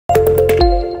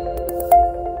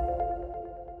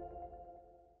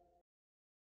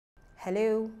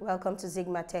Hello, welcome to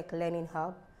Zigmatech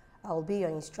Learninghub. I will be your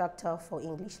instructor for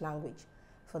English language.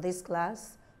 For this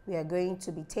class, we are going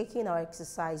to be taking our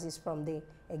exercises from the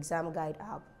ExamGuide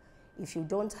app. If you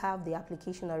don't have the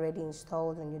application already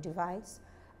installed on your device,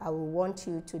 I will want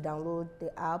you to download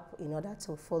the app in order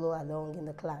to follow along in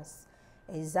the class.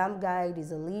 ExamGuide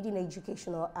is a leading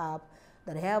educational app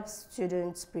that helps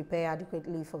students prepare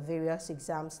adequately for various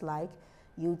exams like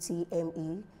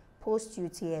UTME,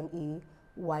 post-UTME,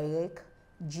 WEAC,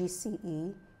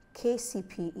 GCE,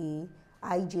 KCPE,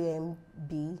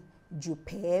 IJMB,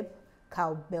 JUPEB,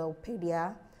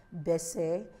 Cowbellpedia,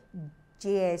 BESE,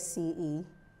 JSCE,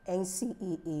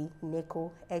 NCEE,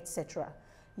 NECO, etc.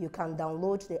 You can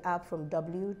download the app from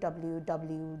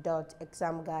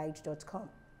www.examguide.com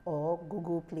or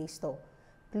Google Play Store.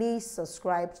 Please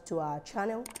subscribe to our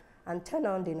channel and turn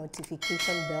on the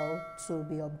notification bell to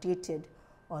be updated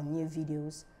on new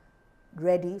videos.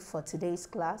 Ready for today's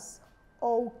class?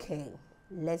 Okay,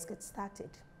 let's get started.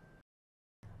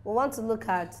 We want to look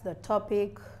at the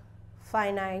topic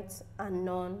finite and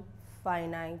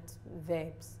non-finite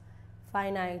verbs.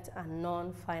 Finite and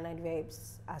non-finite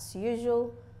verbs. As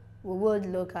usual, we would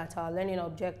look at our learning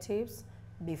objectives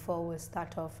before we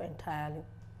start off entirely.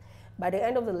 By the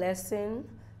end of the lesson,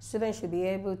 students should be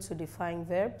able to define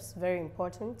verbs, very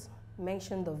important,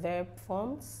 mention the verb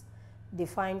forms,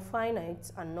 define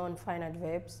finite and non-finite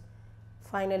verbs,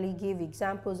 finally give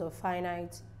examples of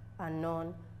finite and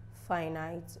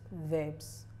non-finite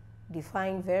verbs,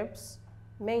 define verbs,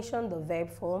 mention the verb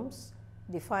forms,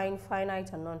 define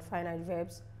finite and non-finite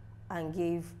verbs, and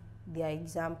give their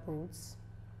examples.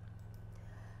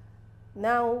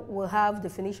 Now we'll have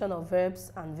definition of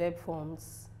verbs and verb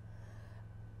forms.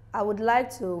 I would like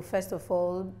to first of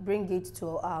all bring it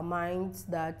to our minds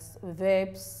that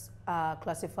verbs are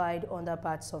classified under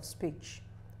parts of speech.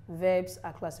 Verbs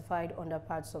are classified under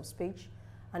parts of speech,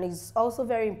 and it's also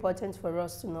very important for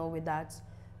us to know that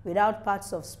without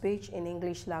parts of speech in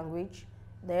English language,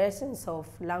 the essence of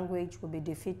language will be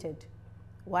defeated.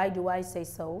 Why do I say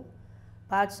so?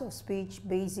 Parts of speech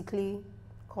basically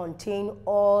contain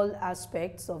all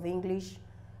aspects of English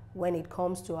when it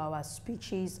comes to our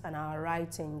speeches and our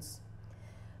writings.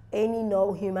 Any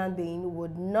human being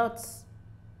would not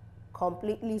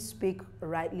completely speak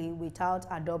rightly without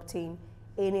adopting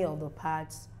any of the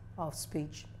parts of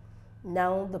speech.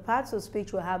 Now, the parts of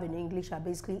speech we have in English are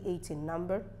basically 8 in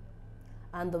number,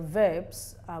 and the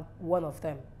verbs are one of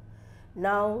them.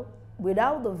 Now,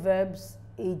 without the verbs,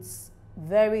 it's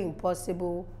very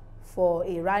impossible for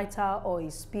a writer or a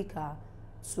speaker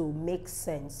to make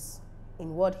sense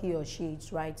in what he or she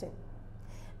is writing.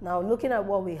 Now, looking at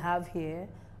what we have here,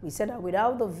 we said that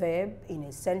without the verb in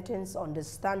a sentence,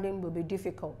 understanding will be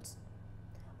difficult.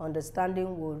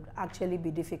 Understanding would actually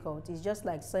be difficult. It's just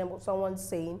like someone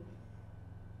saying,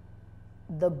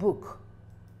 the book.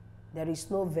 There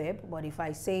is no verb, but if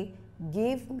I say,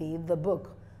 give me the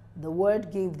book, the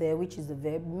word give there, which is the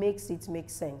verb, makes it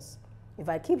make sense. If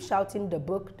I keep shouting the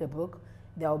book,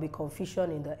 there will be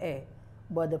confusion in the air.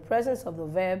 But the presence of the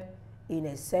verb in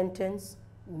a sentence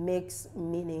makes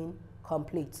meaning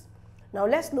complete. Now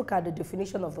let's look at the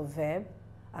definition of the verb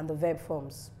and the verb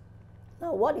forms.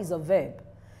 Now, what is a verb?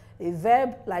 A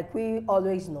verb, like we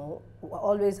always know,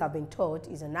 always have been taught,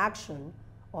 is an action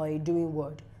or a doing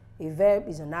word. A verb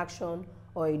is an action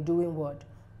or a doing word.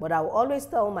 But I will always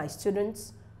tell my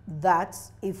students that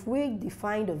if we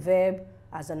define the verb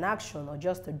as an action or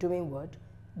just a doing word,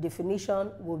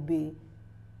 definition will be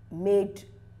made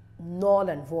null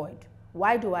and void.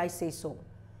 Why do I say so?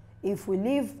 If we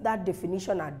leave that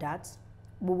definition at that,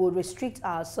 we will restrict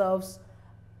ourselves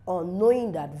on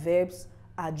knowing that verbs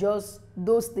are just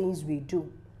those things we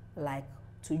do, like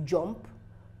to jump,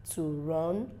 to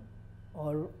run,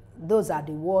 or those are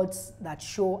the words that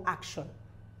show action.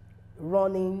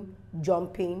 Running,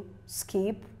 jumping,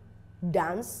 skip,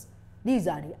 dance, these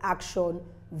are the action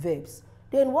verbs.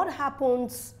 Then what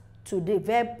happens to the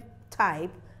verb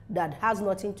type that has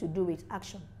nothing to do with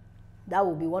action? That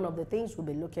will be one of the things we'll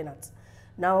be looking at.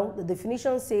 Now, the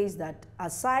definition says that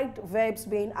aside verbs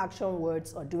being action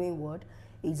words or doing word,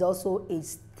 it's also a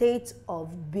state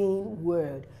of being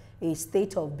word, a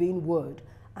state of being word.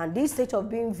 And this state of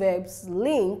being verbs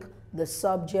link the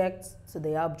subject to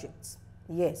the object.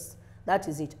 Yes, that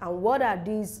is it. And what are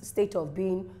these state of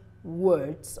being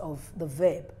words of the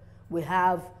verb? We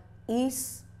have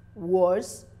is,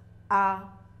 was, are,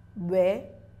 were,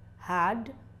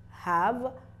 had,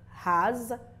 have,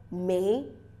 has, may,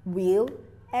 will,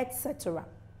 etc.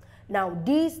 Now,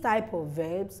 these type of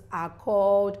verbs are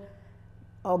called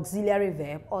auxiliary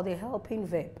verb or the helping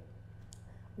verb.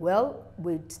 Well,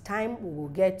 with time we will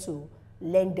get to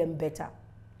learn them better.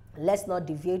 Let's not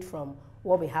deviate from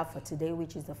what we have for today,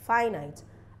 which is the finite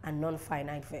and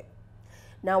non-finite verb.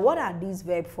 Now, what are these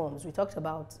verb forms? We talked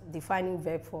about defining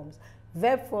verb forms.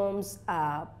 Verb forms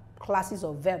are classes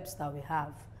of verbs that we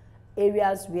have,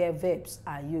 areas where verbs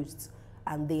are used.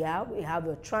 And we have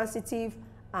the transitive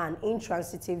and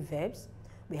intransitive verbs.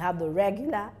 We have the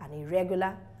regular and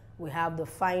irregular. We have the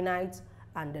finite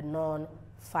and the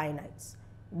non-finite,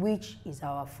 which is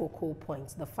our focal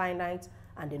point, the finite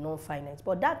and the non-finite.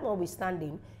 But that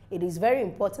notwithstanding, it is very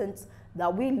important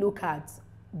that we look at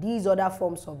these other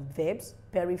forms of verbs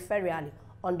peripherally,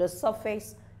 on the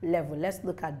surface level. Let's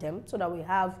look at them so that we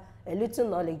have a little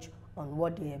knowledge on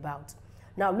what they're about.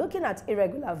 Now, looking at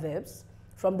irregular verbs,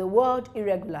 from the word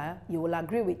irregular, you will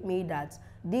agree with me that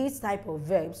these type of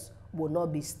verbs will not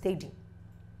be steady.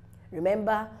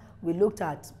 Remember, we looked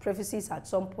at prefixes at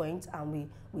some point, and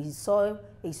we saw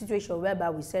a situation whereby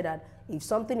we said that if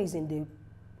something is in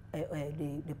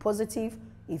the positive,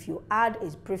 if you add a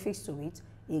prefix to it,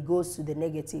 it goes to the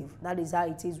negative. That is how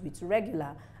it is with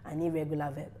regular and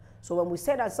irregular verb. So when we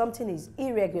say that something is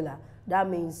irregular, that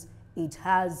means it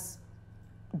has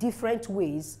different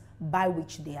ways by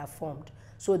which they are formed.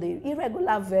 So the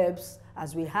irregular verbs,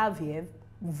 as we have here,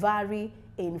 vary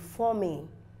in forming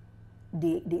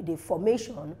the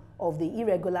formation of the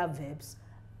irregular verbs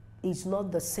is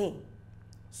not the same.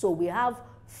 So we have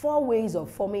 4 ways of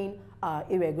forming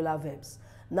irregular verbs.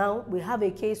 Now, we have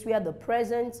a case where the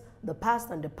present, the past,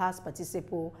 and the past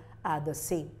participle are the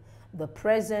same. The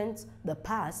present, the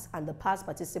past, and the past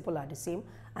participle are the same.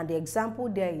 And the example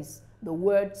there is the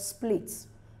word split.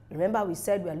 Remember, we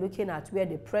said we are looking at where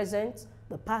the present,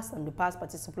 the past, and the past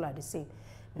participle are the same.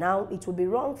 Now, it would be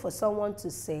wrong for someone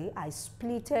to say, I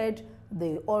splitted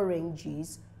the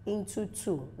oranges into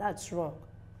 2. That's wrong.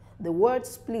 The word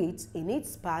split in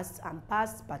its past and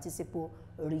past participle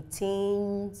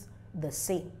retains the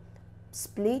same.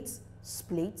 Split,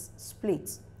 split,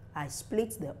 split. I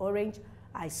split the orange.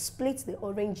 I split the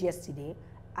orange yesterday.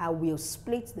 I will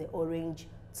split the orange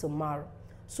tomorrow.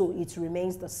 So it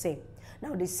remains the same.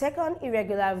 Now, the second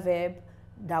irregular verb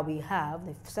that we have,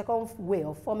 the second way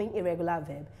of forming irregular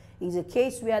verb, is a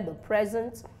case where the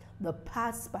present, the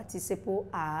past participle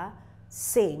are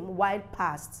same, while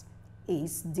past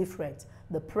is different.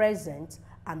 The present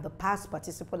and the past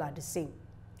participle are the same.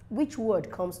 Which word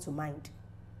comes to mind?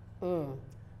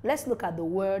 Let's look at the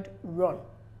word run.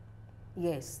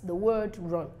 Yes, the word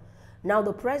run. Now,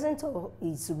 the present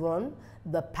is run,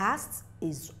 the past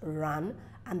is run,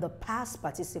 and the past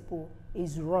participle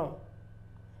is run.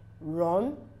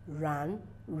 Run, ran,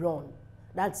 run.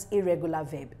 That's irregular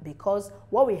verb, because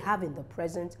what we have in the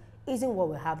present isn't what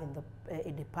we have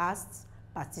in the past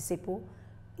participle.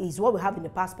 Is what we have in the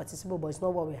past participle, but it's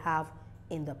not what we have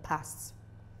in the past.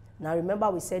 Now, remember,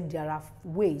 we said there are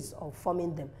ways of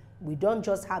forming them. We don't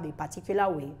just have a particular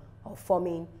way of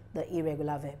forming the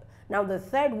irregular verb. Now, the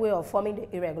third way of forming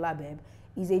the irregular verb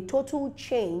is a total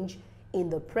change in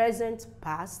the present,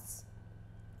 past,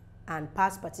 and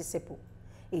past participle.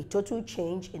 A total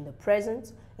change in the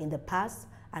present, in the past,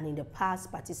 and in the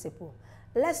past participle.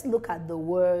 Let's look at the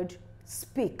word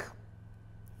speak.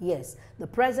 Yes, the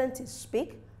present is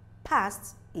speak,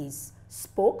 past is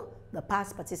spoke, the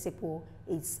past participle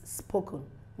is spoken.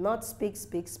 Not speak,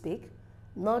 speak, speak,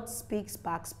 not speak,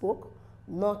 spark, spoke,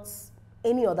 not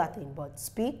any other thing, but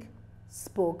speak,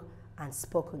 spoke, and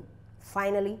spoken.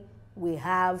 Finally, we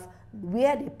have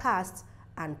where the past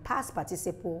and past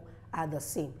participle are the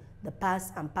same. The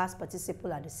past and past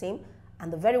participle are the same,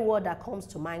 and the very word that comes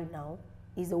to mind now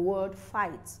is the word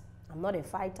fight. I'm not a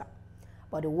fighter,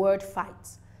 but the word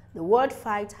fight. The word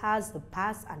fight has the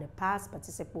past and the past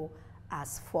participle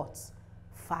as fought.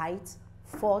 Fight,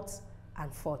 fought,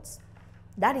 and fought.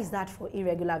 That is that for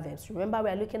irregular verbs. Remember, we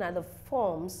are looking at the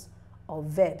forms of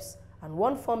verbs, and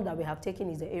one form that we have taken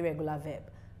is the irregular verb.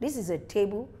 This is a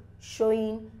table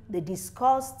showing the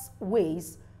discussed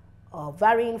ways of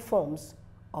varying forms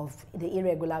of the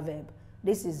irregular verb.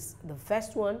 This is the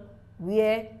first one,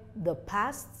 where the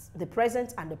past, the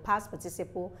present, and the past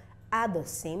participle are the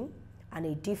same and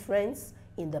a difference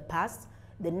in the past.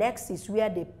 The next is where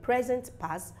the present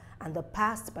past and the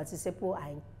past participle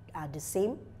are the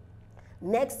same.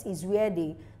 Next is where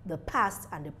the past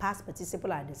and the past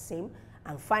participle are the same.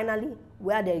 And finally,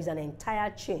 where there is an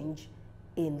entire change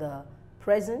in the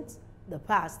present, the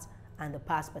past, and the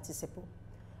past participle.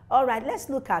 All right, let's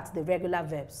look at the regular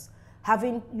verbs.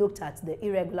 Having looked at the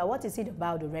irregular, what is it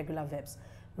about the regular verbs?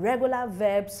 Regular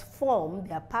verbs form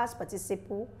their past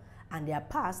participle and their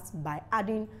past by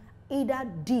adding either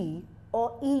D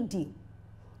or ED.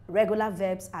 Regular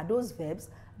verbs are those verbs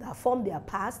that form their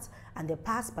past and the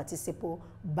past participle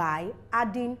by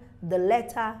adding the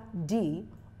letter D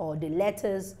or the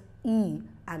letters E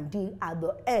and D at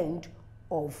the end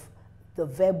of the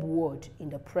verb word in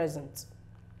the present.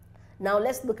 Now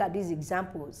let's look at these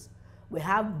examples. We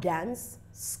have dance,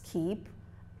 skip,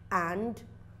 and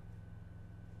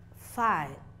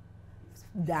file.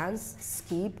 Dance,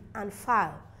 skip, and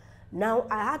file. Now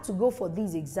I had to go for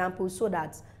these examples so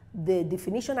that the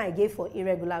definition I gave for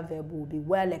irregular verb will be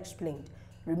well explained.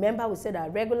 Remember, we said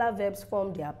that regular verbs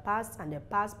form their past and their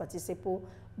past participle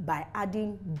by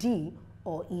adding D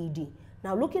or ED.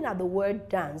 Now looking at the word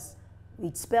dance,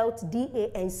 it's spelled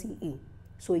D-A-N-C-E.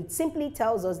 So it simply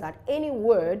tells us that any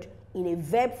word in a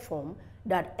verb form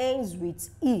that ends with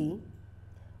E,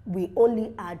 we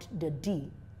only add the D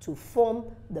to form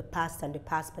the past and the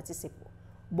past participle.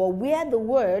 But where the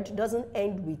word doesn't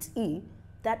end with E,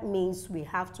 that means we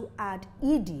have to add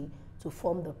ED to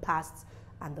form the past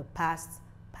and the past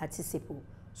participle.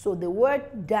 So the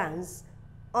word dance,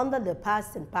 under the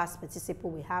past and past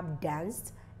participle, we have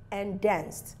danced and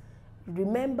danced.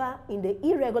 Remember, in the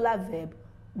irregular verb,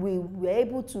 we were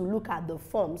able to look at the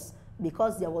forms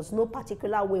because there was no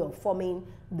particular way of forming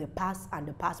the past and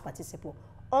the past participle.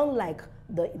 Unlike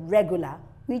the regular,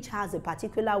 which has a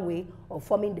particular way of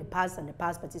forming the past and the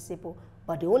past participle,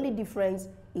 but the only difference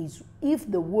is if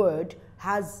the word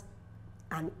has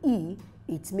an E,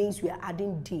 it means we are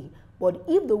adding D. But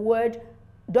if the word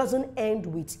doesn't end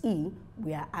with E,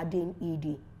 we are adding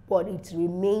ED. But it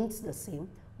remains the same,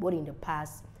 both in the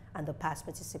past and the past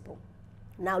participle.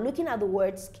 Now, looking at the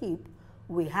word skip,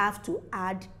 we have to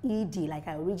add ED, like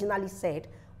I originally said.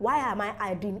 Why am I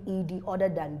adding ED other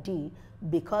than D?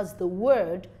 Because the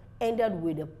word ended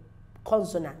with a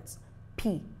consonant,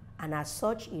 P, and as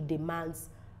such, it demands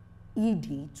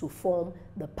ED to form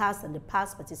the past and the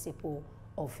past participle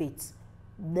of it.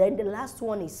 Then the last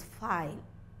one is file.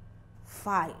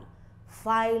 File.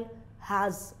 File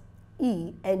has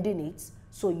E ending it,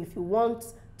 so if you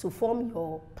want to form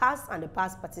your past and the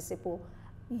past participle,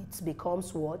 it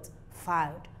becomes what?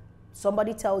 Filed.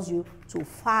 Somebody tells you to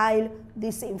file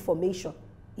this information.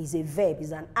 Is a verb,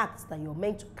 is an act that you're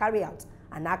meant to carry out,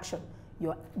 an action.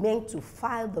 You're meant to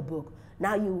file the book.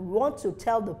 Now you want to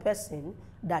tell the person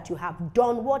that you have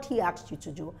done what he asked you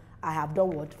to do. I have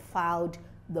done what? Filed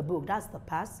the book. That's the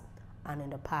past and in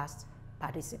the past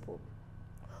participle.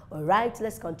 All right,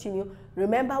 let's continue.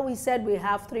 Remember, we said we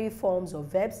have three forms of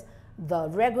verbs, the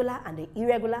regular and the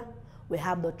irregular. We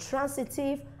have the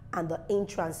transitive and the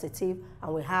intransitive,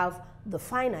 and we have the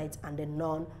finite and the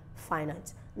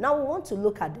non-finite. Now we want to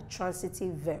look at the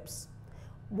transitive verbs.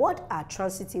 What are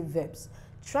transitive verbs?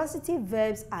 Transitive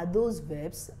verbs are those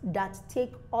verbs that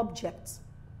take objects.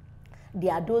 They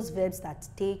are those verbs that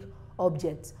take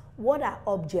objects. What are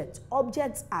objects?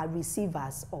 Objects are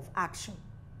receivers of action.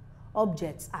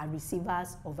 Objects are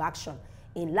receivers of action.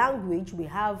 In language, we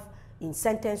have, in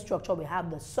sentence structure, we have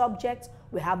the subject,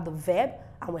 we have the verb,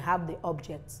 and we have the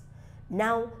object.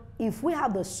 Now, if we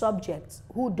have the subject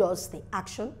who does the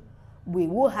action, we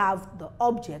will have the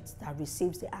object that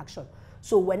receives the action.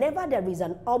 So whenever there is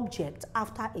an object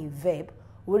after a verb,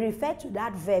 we refer to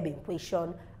that verb in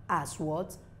question as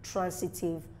what?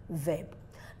 Transitive verb.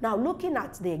 Now, looking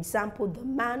at the example, the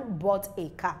man bought a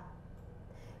car.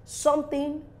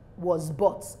 Something was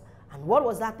bought. And what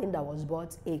was that thing that was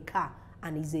bought? A car,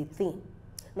 and is a thing.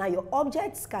 Now, your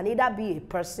objects can either be a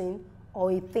person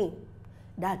or a thing.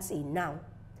 That's a noun.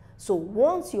 So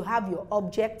once you have your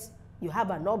object, you have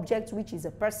an object which is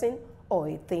a person or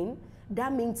a thing,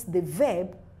 that means the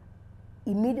verb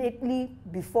immediately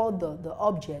before the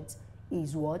object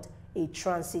is what? A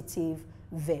transitive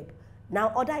verb.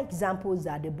 Now, other examples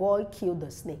are the boy killed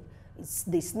the snake.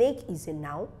 The snake is a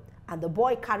noun, and the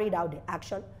boy carried out the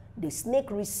action. The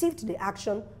snake received the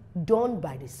action done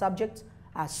by the subject.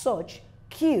 As such,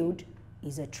 killed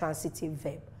is a transitive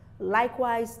verb.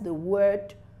 Likewise, the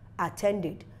word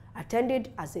attended.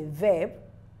 Attended as a verb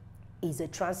is a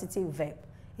transitive verb.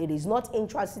 It is not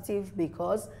intransitive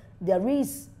because there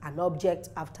is an object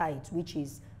after it, which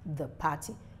is the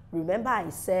party. Remember, I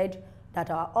said that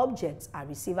our objects are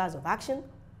receivers of action,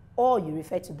 or you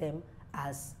refer to them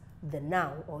as the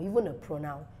noun or even a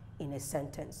pronoun in a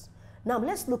sentence. Now,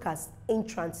 let's look at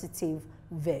intransitive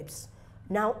verbs.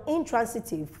 Now,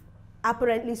 intransitive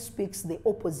apparently speaks the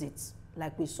opposite,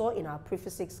 like we saw in our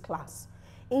prefix class.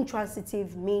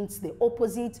 Intransitive means the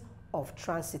opposite of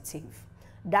transitive.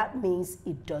 That means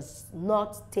it does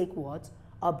not take what?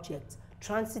 Object.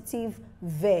 Transitive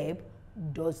verb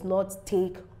does not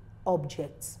take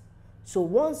objects. So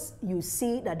once you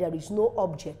see that there is no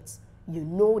object, you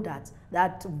know that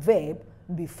that verb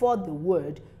before the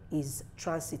word is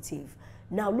transitive.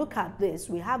 Now look at this.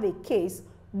 We have a case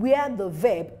where the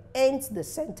verb ends the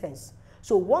sentence.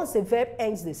 So once a verb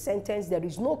ends the sentence, there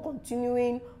is no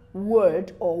continuing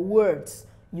word or words.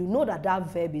 You know that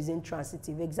that verb is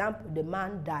intransitive. Example, the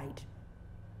man died.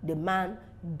 The man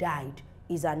died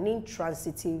is an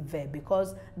intransitive verb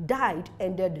because died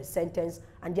ended the sentence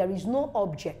and there is no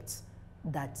object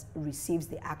that receives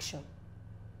the action.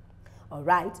 All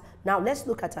right, now let's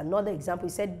look at another example.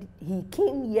 He said he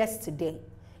came yesterday.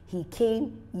 He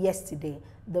came yesterday.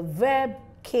 The verb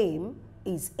came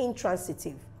is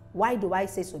intransitive. Why do I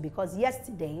say so? Because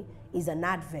yesterday is an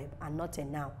adverb and not a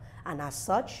noun. And as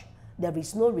such, there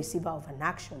is no receiver of an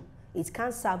action. It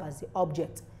can serve as the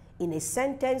object. In a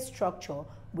sentence structure,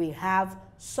 we have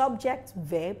subject,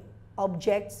 verb,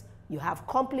 object, you have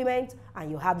complement,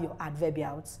 and you have your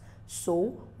adverbials.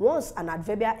 So once an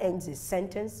adverbial ends a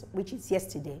sentence, which is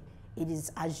yesterday, it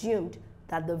is assumed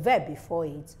that the verb before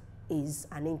it is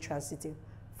an intransitive.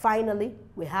 Finally,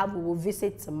 we have we will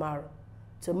visit tomorrow.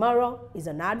 Tomorrow is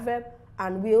an adverb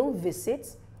and will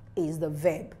visit is the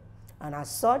verb. And as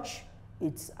such,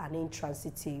 it's an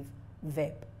intransitive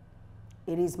verb.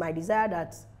 It is my desire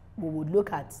that we would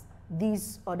look at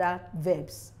these other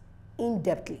verbs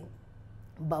in-depthly.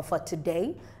 But for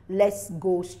today, let's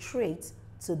go straight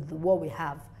to what we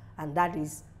have, and that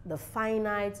is the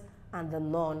finite and the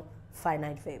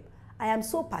non-finite verb. I am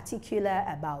so particular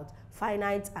about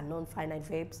finite and non-finite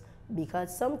verbs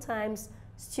because sometimes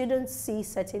students see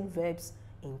certain verbs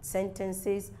in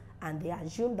sentences and they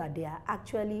assume that they are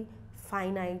actually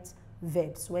finite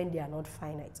verbs when they are not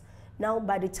finite. Now,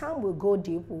 by the time we go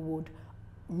deep, we would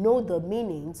know the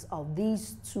meanings of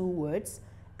these two words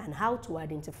and how to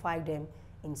identify them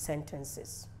in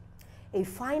sentences. A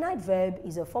finite verb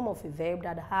is a form of a verb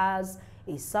that has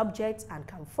a subject and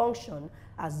can function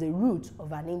as the root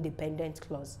of an independent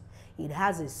clause. It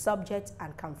has a subject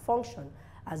and can function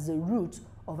as the root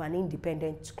of an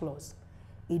independent clause.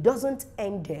 It doesn't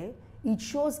end there. It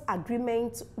shows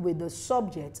agreement with the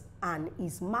subject and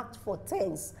is marked for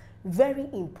tense. Very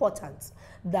important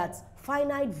that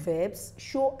finite verbs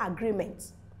show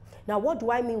agreement. Now, what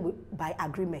do I mean by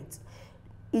agreement?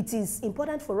 It is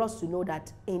important for us to know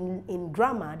that in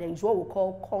grammar, there is what we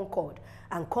call concord.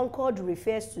 And concord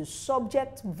refers to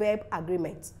subject-verb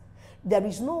agreement. There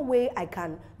is no way I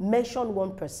can mention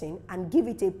one person and give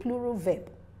it a plural verb.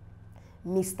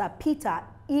 Mr. Peter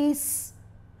is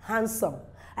handsome.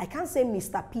 I can't say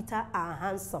Mr. Peter are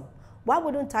handsome. Why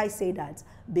wouldn't I say that?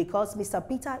 Because Mr.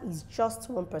 Peter is just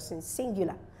one person,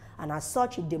 singular. And as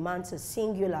such, it demands a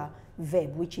singular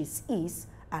verb, which is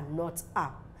and not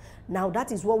are. Now,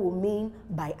 that is what we mean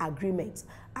by agreement.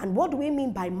 And what do we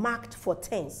mean by marked for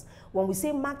tense? When we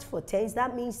say marked for tense,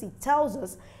 that means it tells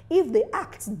us if the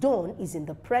act done is in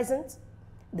the present,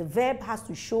 the verb has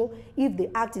to show if the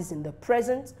act is in the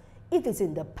present, if it's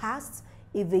in the past,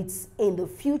 if it's in the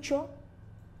future,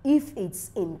 if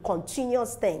it's in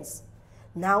continuous tense.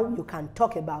 Now you can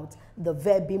talk about the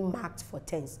verb being marked for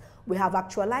tense. We have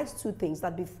actualized two things,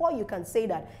 that before you can say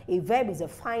that a verb is a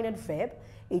finite verb,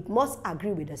 it must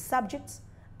agree with the subject,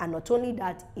 and not only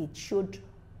that, it should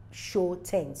show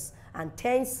tense. And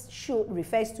tense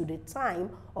refers to the time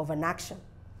of an action.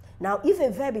 Now, if a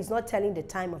verb is not telling the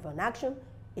time of an action,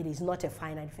 it is not a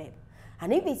finite verb.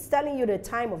 And if it's telling you the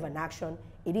time of an action,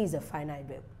 it is a finite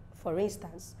verb. For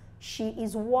instance, she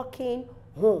is walking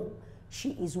home.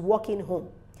 She is walking home.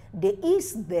 The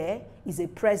is there is a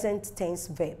present tense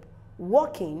verb.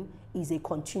 Walking is a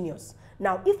continuous.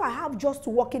 Now, if I have just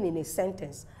walking in a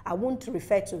sentence, I won't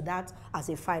refer to that as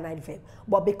a finite verb.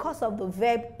 But because of the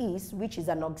verb is, which is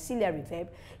an auxiliary verb,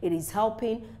 it is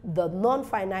helping the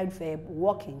non-finite verb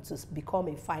walking to become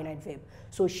a finite verb.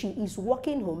 So she is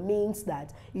walking home means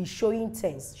that it's showing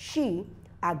tense. She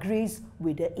agrees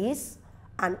with the is,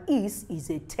 and is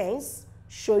a tense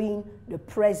showing the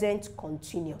present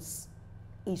continuous.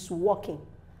 Is walking.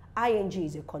 ING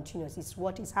is a continuous. It's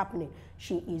what is happening.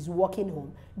 She is walking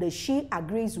home. The she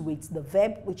agrees with the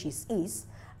verb, which is,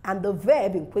 and the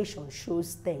verb in question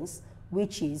shows tense,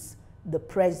 which is the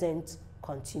present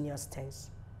continuous tense.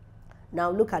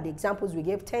 Now look at the examples we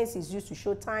gave. Tense is used to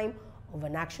show time of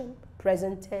an action.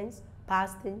 Present tense,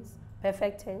 past tense,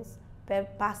 perfect tense,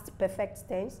 past perfect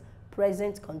tense,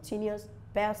 present continuous,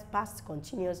 past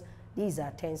continuous. These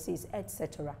are tenses,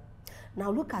 etc.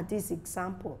 Now look at this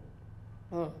example.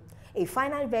 A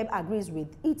finite verb agrees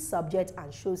with its subject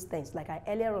and shows tense, like I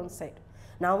earlier on said.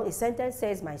 Now a sentence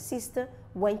says, my sister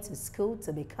went to school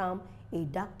to become a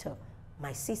doctor.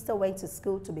 My sister went to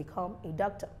school to become a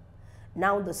doctor.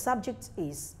 Now the subject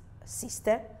is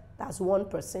sister, that's one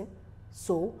person.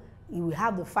 So we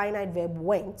have the finite verb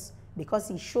went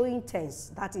because it's showing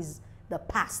tense. That is the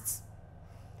past.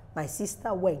 My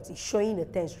sister went. It's showing the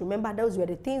tense. Remember, those were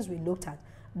the things we looked at.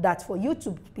 That for you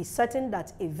to be certain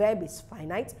that a verb is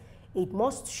finite, it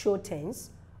must show tense,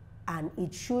 and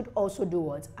it should also do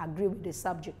what? Agree with the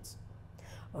subject.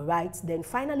 All right. Then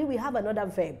finally, we have another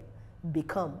verb,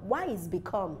 become. Why is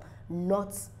become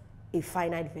not a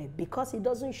finite verb? Because it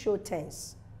doesn't show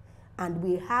tense, and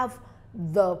we have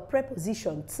the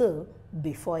preposition to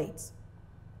before it.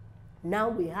 Now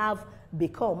we have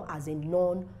become as a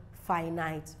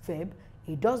non-finite verb.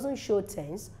 It doesn't show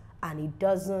tense, and it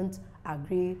doesn't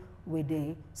agree with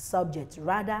the subject.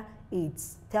 Rather, it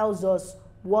tells us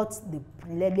what the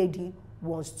lady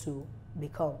wants to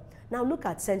become. Now look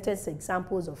at sentence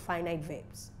examples of finite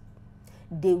verbs.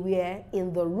 They were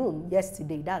in the room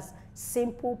yesterday. That's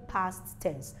simple past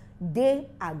tense. They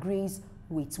agrees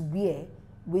with were,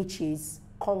 which is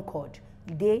concord.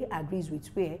 They agrees with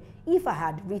were. If I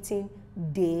had written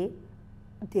they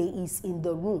is in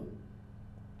the room,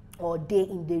 or they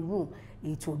in the room,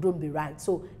 it wouldn't be right.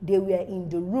 So they were in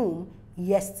the room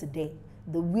yesterday.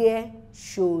 The were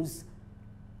shows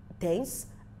tense,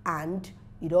 and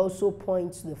it also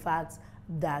points to the fact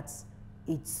that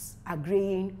it's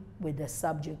agreeing with the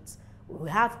subject. We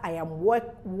have I am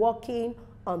working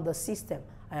on the system.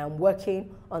 I am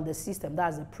working on the system.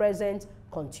 That's the present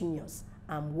continuous.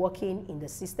 I'm working in the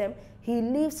system. He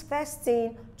leaves first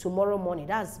thing tomorrow morning.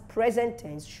 That's present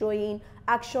tense showing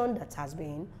action that has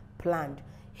been planned.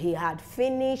 He had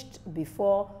finished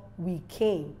before we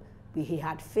came. He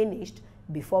had finished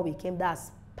before we came.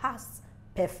 That's past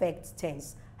perfect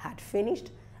tense. Had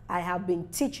finished. I have been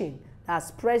teaching.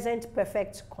 That's present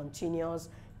perfect continuous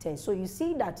tense. So you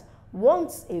see that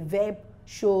once a verb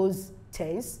shows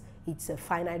tense, it's a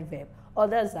finite verb.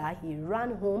 Others are he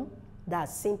ran home.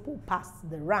 That's simple past.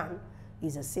 The ran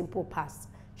is a simple past.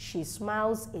 She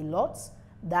smiles a lot.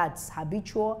 That's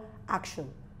habitual action.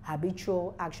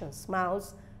 Habitual action.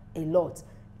 Smiles a lot.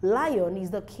 Lion is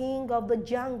the king of the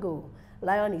jungle.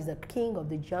 Lion is the king of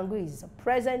the jungle. Is a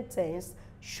present tense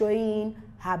showing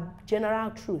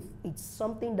general truth. It's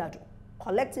something that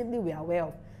collectively we are aware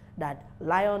of, that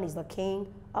lion is the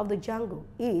king of the jungle.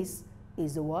 Is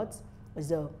the what?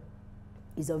 Is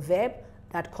a verb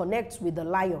that connects with the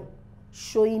lion,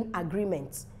 showing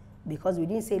agreement, because we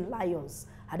didn't say lions.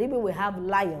 Had even we have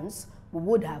lions, we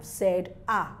would have said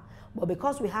are. But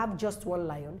because we have just one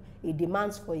lion, it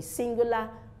demands for a singular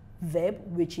verb,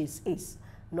 which is.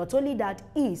 Not only that,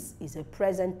 is a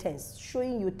present tense,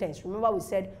 showing you tense. Remember we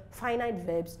said finite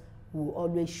verbs will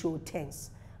always show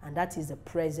tense, and that is the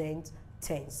present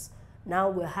tense. Now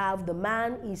we have the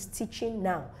man is teaching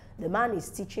now. The man is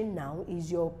teaching now is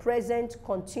your present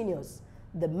continuous.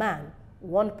 The man,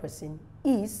 one person,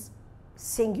 is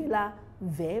singular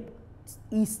verb,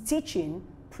 is teaching,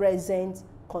 present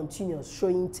continuous,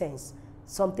 showing tense,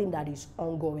 something that is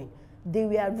ongoing. They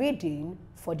were reading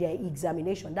for their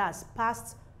examination. That's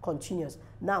past continuous.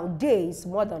 Now they is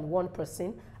more than one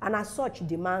person, and as such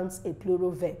demands a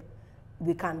plural verb.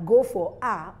 We can go for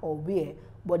are or were,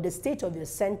 but the state of your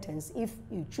sentence, if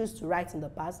you choose to write in the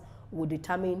past, will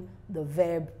determine the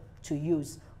verb to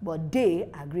use. But they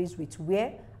agrees with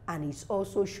were, and it's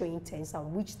also showing tense.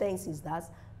 And which tense is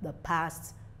that? The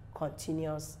past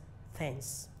continuous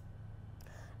tense.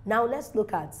 Now let's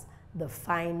look at the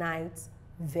finite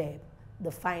verb,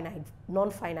 the finite,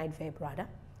 non-finite verb rather.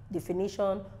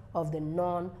 Definition of the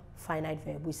non-finite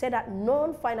verb. We said that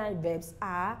non-finite verbs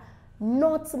are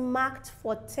not marked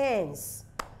for tense.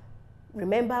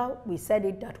 Remember, we said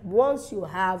it that once you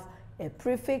have a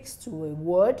prefix to a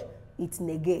word, it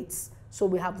negates. So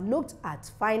we have looked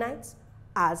at finite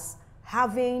as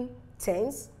having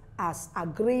tense, as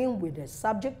agreeing with the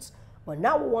subject, but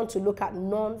now we want to look at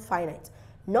non-finite.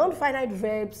 Non-finite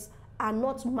verbs are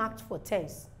not marked for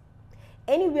tense.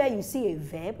 Anywhere you see a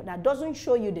verb that doesn't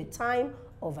show you the time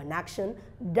of an action,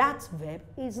 that verb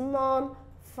is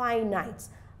non-finite,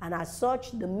 and as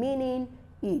such the meaning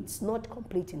is not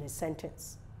complete in a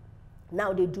sentence.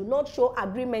 Now they do not show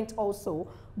agreement also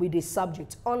with the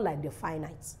subject, unlike the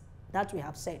finite. That we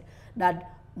have said,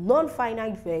 that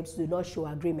non-finite verbs do not show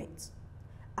agreement.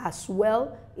 As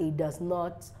well, it does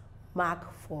not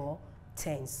mark for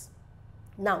tense.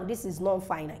 Now this is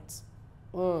non-finite.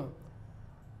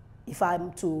 If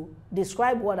I'm to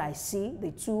describe what I see,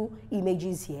 the two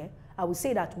images here, I would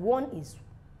say that one is,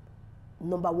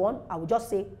 number one, I would just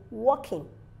say walking.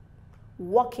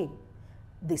 Walking.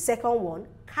 The second one,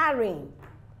 carrying.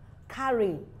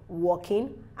 Carrying.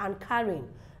 Walking and carrying.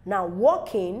 Now,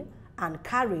 walking and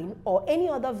carrying, or any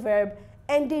other verb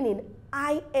ending in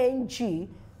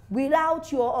ing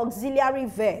without your auxiliary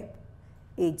verb,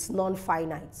 it's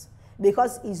non-finite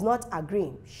because it's not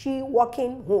agreeing. She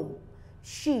walking home.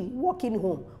 She walking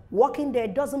home. Walking there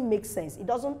doesn't make sense. It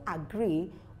doesn't agree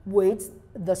with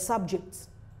the subject,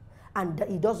 and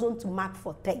it doesn't mark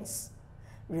for tense.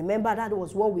 Remember, that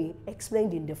was what we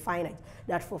explained in the finite,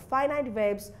 that for finite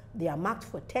verbs, they are marked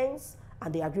for tense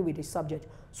and they agree with the subject.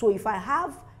 So if I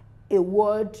have a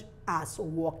word as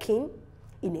walking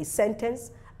in a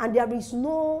sentence and there is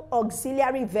no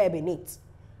auxiliary verb in it,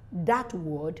 that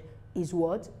word is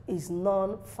what? Is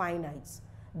non-finite.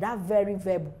 That very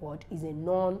verb word is a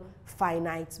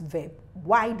non-finite verb.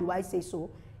 Why do I say so?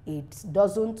 It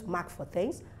doesn't mark for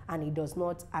tense and it does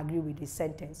not agree with the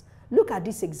sentence. Look at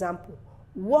this example.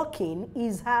 Walking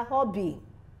is her hobby.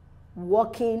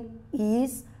 Walking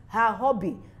is her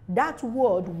hobby. That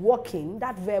word walking,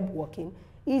 that verb walking,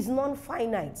 is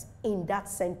non-finite in that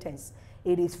sentence.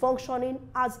 It is functioning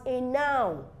as a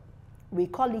noun. We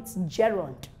call it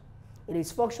gerund. It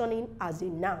is functioning as a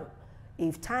noun.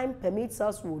 If time permits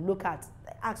us, we'll look at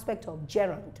the aspect of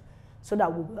gerund so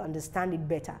that we will understand it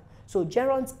better. So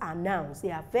gerunds are nouns.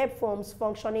 They are verb forms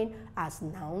functioning as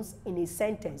nouns in a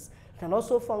sentence. It can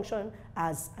also function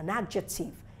as an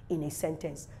adjective in a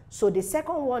sentence. So the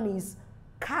second one is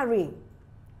carrying.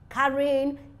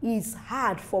 Carrying is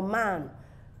hard for man.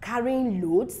 Carrying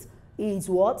loads is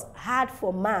what? Hard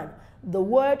for man. The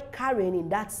word carrying in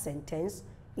that sentence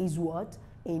is what?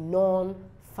 A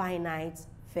non-finite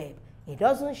verb. It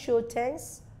doesn't show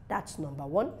tense. That's number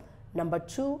one. Number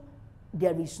two,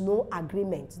 there is no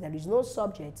agreement. There is no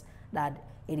subject that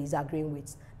it is agreeing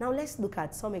with. Now let's look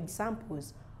at some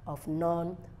examples of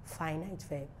non-finite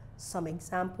verb. Some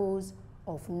examples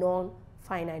of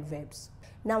non-finite verbs.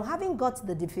 Now, having got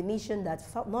the definition that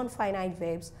non-finite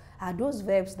verbs are those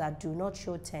verbs that do not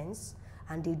show tense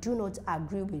and they do not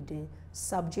agree with the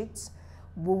subject,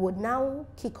 we would now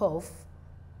kick off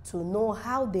to know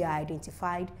how they are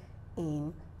identified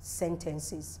in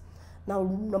sentences. Now,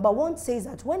 number one says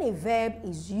that when a verb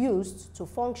is used to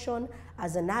function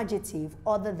as an adjective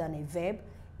other than a verb,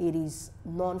 it is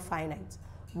non-finite.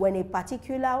 When a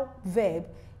particular verb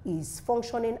is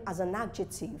functioning as an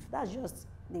adjective, that's just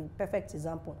the perfect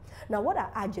example. Now, what are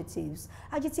adjectives?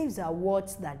 Adjectives are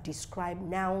words that describe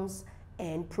nouns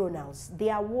and pronouns. They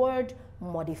are word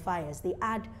modifiers. They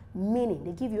add meaning.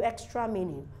 They give you extra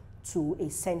meaning to a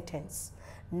sentence.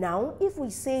 Now, if we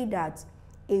say that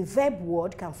a verb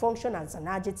word can function as an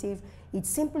adjective, it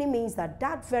simply means that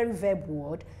that very verb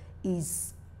word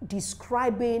is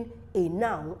describing a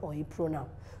noun or a pronoun.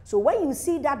 So when you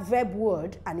see that verb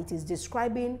word and it is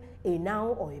describing a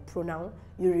noun or a pronoun,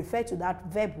 you refer to that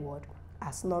verb word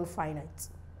as non-finite.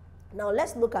 Now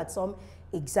let's look at some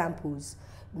examples.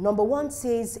 Number one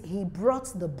says, he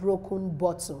brought the broken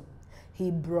bottle.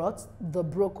 He brought the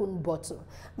broken bottle.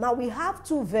 Now we have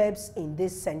two verbs in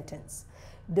this sentence.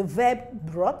 The verb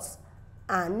brought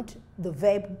and the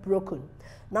verb broken.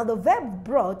 Now the verb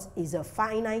brought is a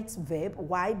finite verb.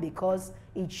 Why? Because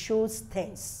it shows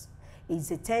tense. It's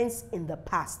a tense in the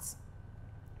past.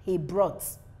 He brought.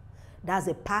 That's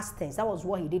a past tense. That was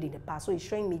what he did in the past. So it's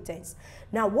showing me tense.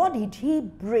 Now what did he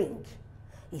bring?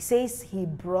 He says he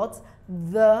brought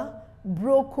the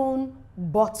broken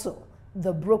bottle.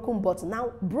 The broken bottle.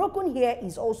 Now broken here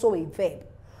is also a verb,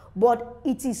 but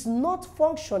it is not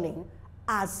functioning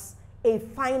as a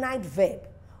finite verb.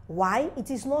 Why?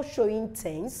 It is not showing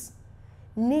tense,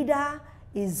 neither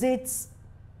is it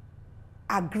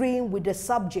agreeing with the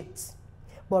subject,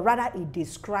 but rather it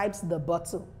describes the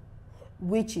bottle,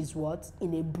 which is what?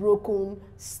 In a broken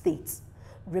state.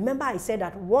 Remember I said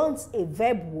that once a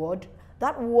verb word,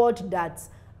 that word that's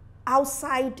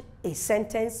outside a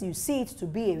sentence, you see it to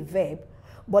be a verb,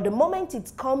 but the moment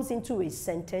it comes into a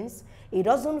sentence, it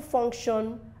doesn't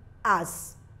function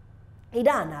as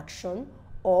either an action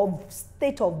or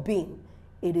state of being.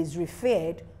 It is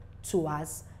referred to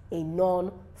as a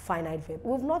non-finite verb.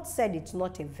 We've not said it's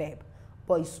not a verb,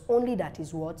 but it's only that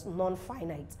is what?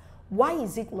 Non-finite. Why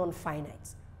is it non-finite?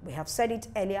 We have said it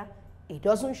earlier. It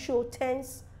doesn't show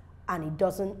tense and it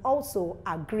doesn't also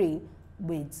agree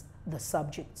with the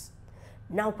subject.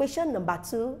 Now question number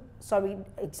two,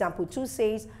 example 2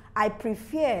 says, I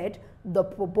preferred the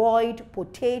boiled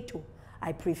potato.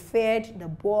 I preferred the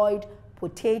boiled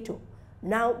potato.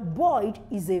 Now, boiled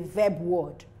is a verb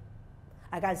word.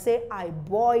 I can say, I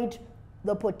boiled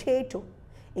the potato.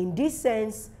 In this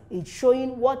sense, it's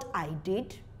showing what I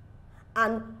did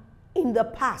and in the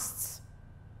past,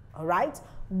 all right?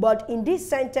 But in this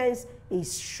sentence,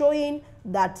 it's showing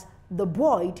that the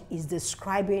boiled is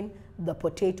describing the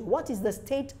potato. What is the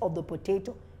state of the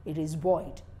potato? It is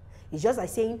boiled. It's just like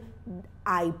saying,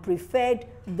 I preferred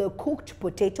the cooked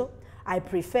potato. I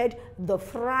preferred the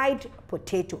fried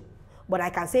potato. But I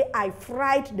can say I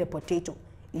fried the potato.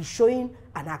 It's showing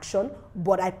an action,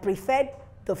 but I preferred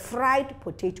the fried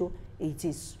potato. It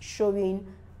is showing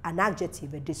an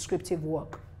adjective, a descriptive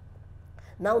work.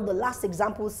 Now the last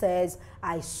example says,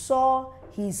 I saw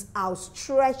his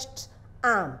outstretched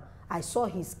arm. I saw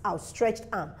his outstretched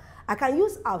arm. I can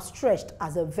use outstretched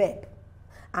as a verb,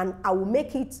 and I will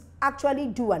make it actually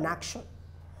do an action.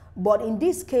 But in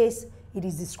this case, it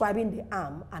is describing the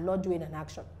arm and not doing an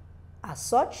action. As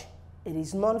such, it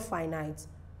is non-finite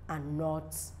and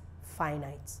not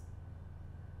finite.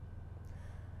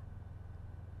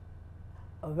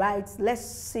 All right, let's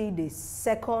see the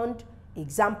second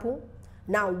example.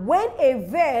 Now, when a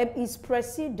verb is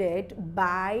preceded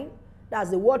by, that's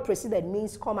the word preceded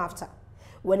means come after.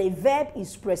 When a verb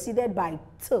is preceded by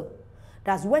to,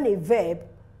 that's when a verb,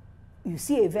 you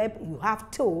see a verb, you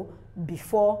have to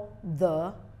before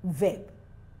the verb.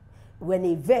 When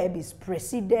a verb is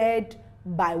preceded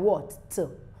by what? To.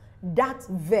 That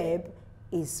verb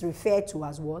is referred to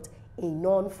as what? A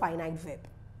non-finite verb.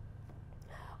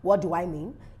 What do I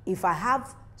mean? If I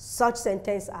have such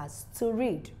sentence as to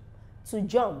read, to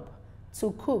jump,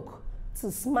 to cook,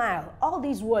 to smile, all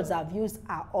these words I've used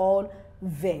are all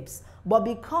verbs. But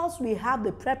because we have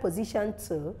the preposition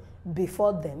to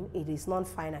before them, it is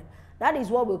non-finite. That is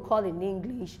what we call in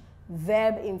English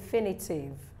verb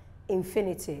infinitive,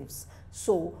 infinitives.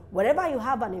 So whenever you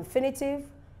have an infinitive,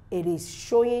 it is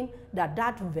showing that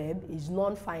that verb is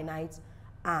non-finite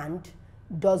and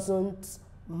doesn't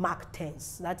mark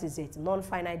tense. That is it.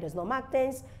 Non-finite does not mark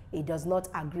tense. It does not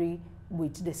agree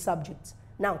with the subject.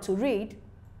 Now, to read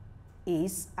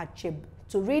is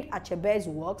Achebe's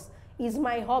works is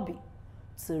my hobby.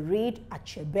 To read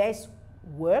Achebe's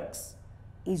works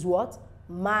is what?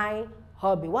 My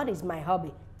hobby. What is my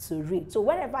hobby? To read. So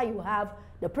whenever you have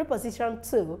the preposition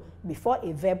to before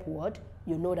a verb word,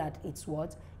 you know that it's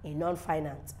what? A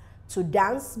non-finite. To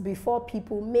dance before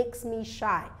people makes me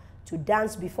shy. To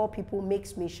dance before people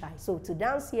makes me shy. So to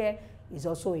dance here is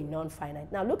also a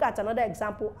non-finite. Now look at another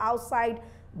example outside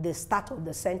the start of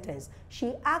the sentence.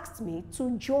 She asked me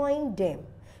to join them.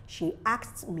 She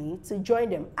asked me to join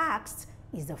them. Asked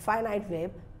is the finite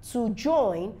verb. To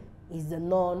join is the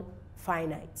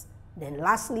non-finite. Then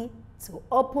lastly, to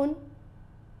open,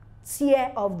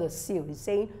 tear off the seal. It's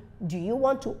saying, do you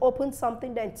want to open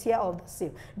something? Then tear off the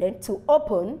seal. Then to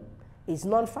open is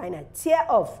non-finite. Tear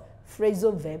off,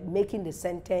 phrasal verb, making the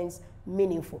sentence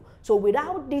meaningful. So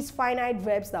without these finite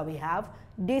verbs that we have,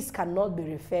 this cannot be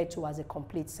referred to as a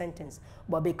complete sentence.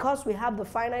 But because we have the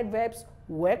finite verbs,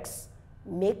 works,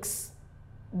 makes,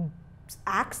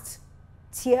 asked,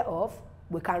 tear off,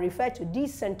 we can refer to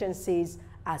these sentences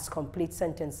as complete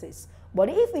sentences. But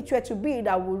if it were to be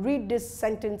that we read these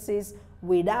sentences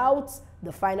without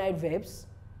the finite verbs,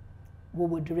 we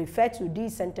would refer to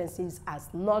these sentences as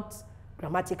not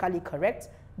grammatically correct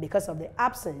because of the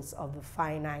absence of the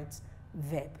finite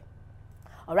verb.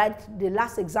 All right, the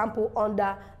last example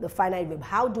under the finite verb.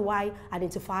 How do I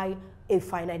identify a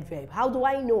finite verb? How do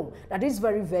I know that this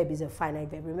very verb is a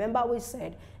finite verb? Remember we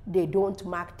said they don't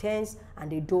mark tense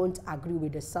and they don't agree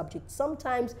with the subject.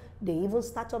 Sometimes they even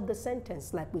start off the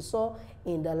sentence like we saw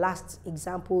in the last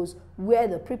examples where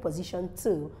the preposition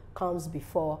to comes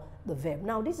before the verb.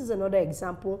 Now this is another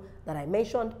example that I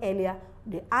mentioned earlier.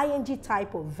 The ing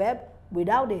type of verb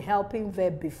without the helping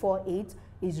verb before it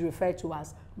is referred to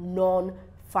as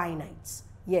non-finite.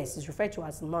 Yes, it's referred to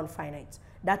as non-finite.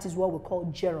 That is what we call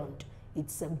gerund.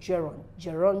 It's a gerund,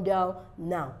 gerundal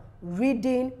noun.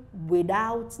 Reading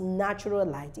without natural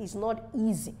light is not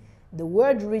easy. The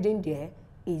word reading there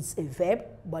is a verb,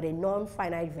 but a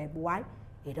non-finite verb. Why?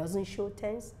 It doesn't show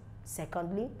tense.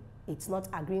 Secondly, it's not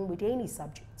agreeing with any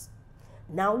subject.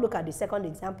 Now look at the second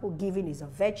example. Giving is a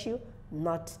virtue,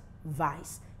 not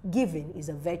vice. Giving is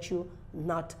a virtue,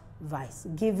 not vice.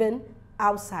 Given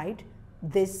outside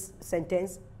this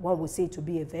sentence, one would say to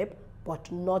be a verb,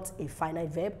 but not a finite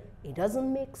verb. It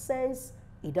doesn't make sense.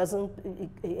 It doesn't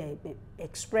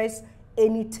express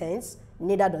any tense.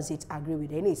 Neither does it agree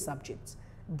with any subject.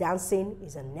 Dancing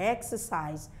is an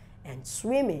exercise, and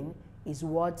swimming is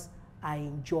what I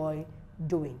enjoy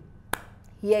doing.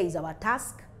 Here is our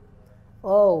task.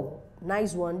 Oh,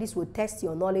 nice one. This will test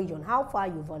your knowledge on how far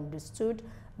you've understood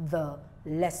the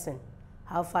lesson.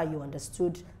 How far you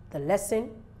understood the lesson.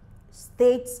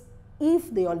 State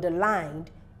if the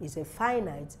underlined is a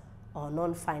finite or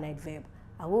non-finite verb.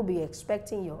 I will be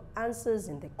expecting your answers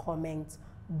in the comment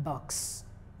box.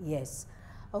 Yes.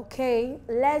 Okay,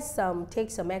 let's take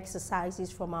some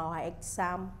exercises from our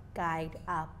ExamGuide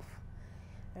app.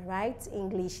 All right,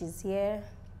 English is here.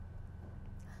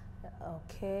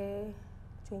 Okay,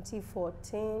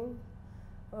 2014.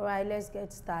 All right, let's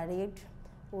get started.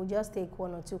 We'll just take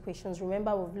one or two questions.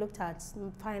 Remember, we've looked at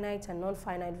finite and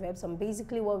non-finite verbs, and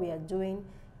basically what we are doing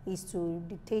is to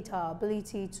dictate our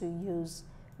ability to use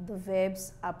the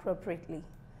verbs appropriately.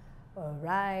 All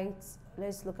right,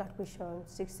 let's look at question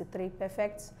 63.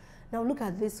 Perfect. Now look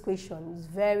at this question. It's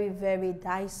very, very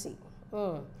dicey.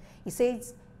 It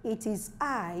says, it is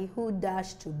I who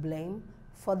dash to blame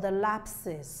for the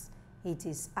lapses. It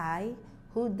is I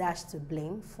who dash to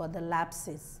blame for the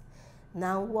lapses.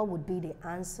 Now, what would be the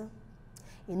answer?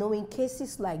 You know, in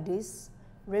cases like this,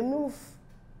 remove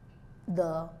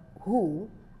the who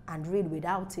and read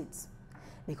without it.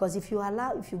 Because if you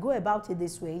go about it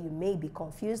this way, you may be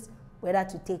confused whether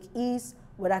to take is,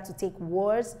 whether to take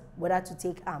was, whether to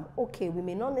take am. Okay, we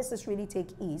may not necessarily take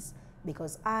is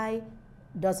because I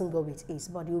doesn't go with is,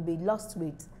 but you'll be lost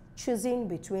with choosing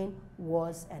between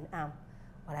was and am.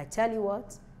 But I tell you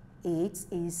what, it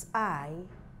is I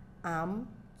am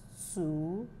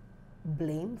to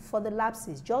blame for the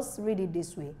lapses. Just read it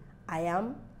this way. I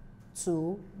am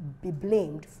to be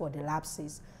blamed for the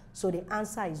lapses. So the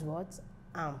answer is what?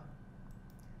 Am.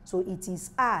 So it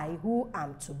is I who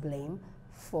am to blame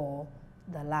for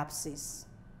the lapses.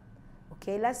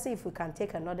 Okay, let's see if we can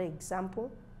take another example.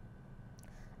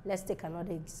 Let's take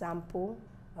another example.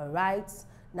 All right.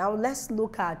 Now let's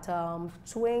look at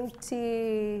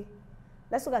 2013.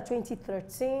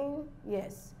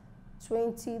 Yes,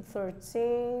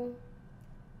 2013.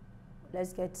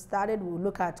 Let's get started. We'll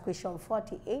look at question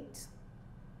 48.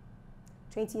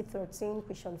 2013,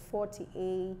 question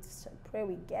 48. So pray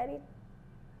we get it.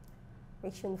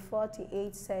 Question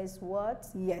 48 says what?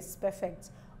 Yes,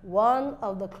 perfect. One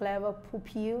of the clever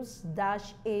pupils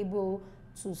dash able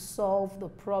to solve the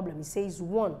problem. It says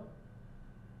one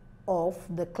of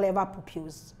the clever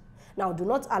pupils. Now, do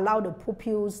not allow the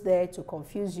pupils there to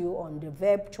confuse you on the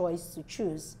verb choice to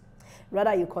choose.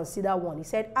 Rather, you consider one. He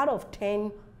said, out of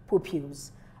 10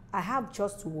 pupils, I have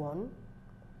just one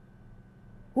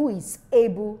who is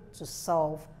able to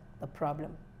solve the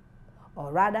problem.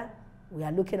 Or rather, we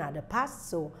are looking at the past,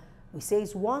 so we say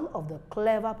one of the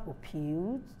clever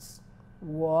pupils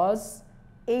was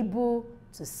able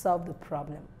to solve the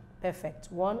problem.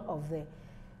 Perfect. One of the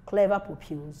clever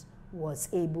pupils was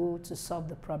able to solve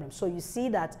the problem. So you see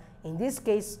that in this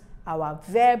case, our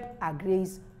verb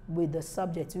agrees with the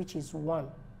subject, which is one.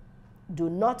 Do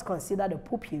not consider the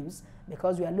pupils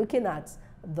because we are looking at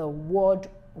the word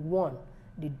one,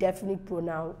 the indefinite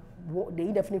pronoun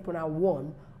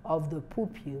one of the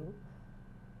pupil.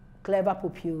 Clever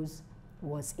pupils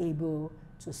was able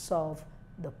to solve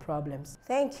the problems.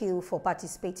 Thank you for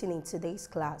participating in today's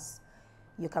class.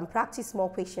 You can practice more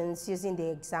questions using the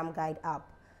ExamGuide app.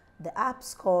 The app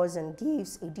scores and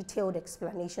gives a detailed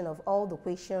explanation of all the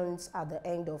questions at the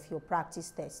end of your practice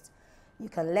test. You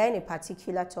can learn a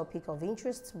particular topic of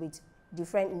interest with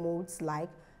different modes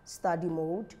like study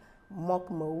mode,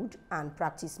 mock mode, and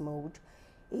practice mode.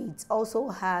 It also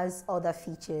has other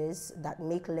features that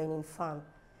make learning fun.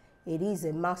 It is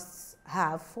a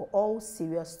must-have for all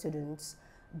serious students.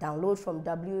 Download from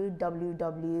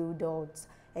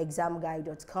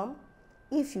www.examguide.com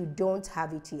if you don't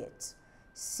have it yet.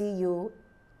 See you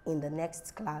in the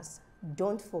next class.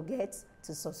 Don't forget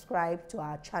to subscribe to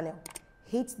our channel,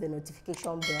 hit the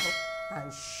notification bell,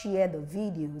 and share the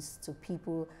videos to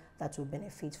people that will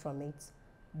benefit from it.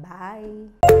 Bye.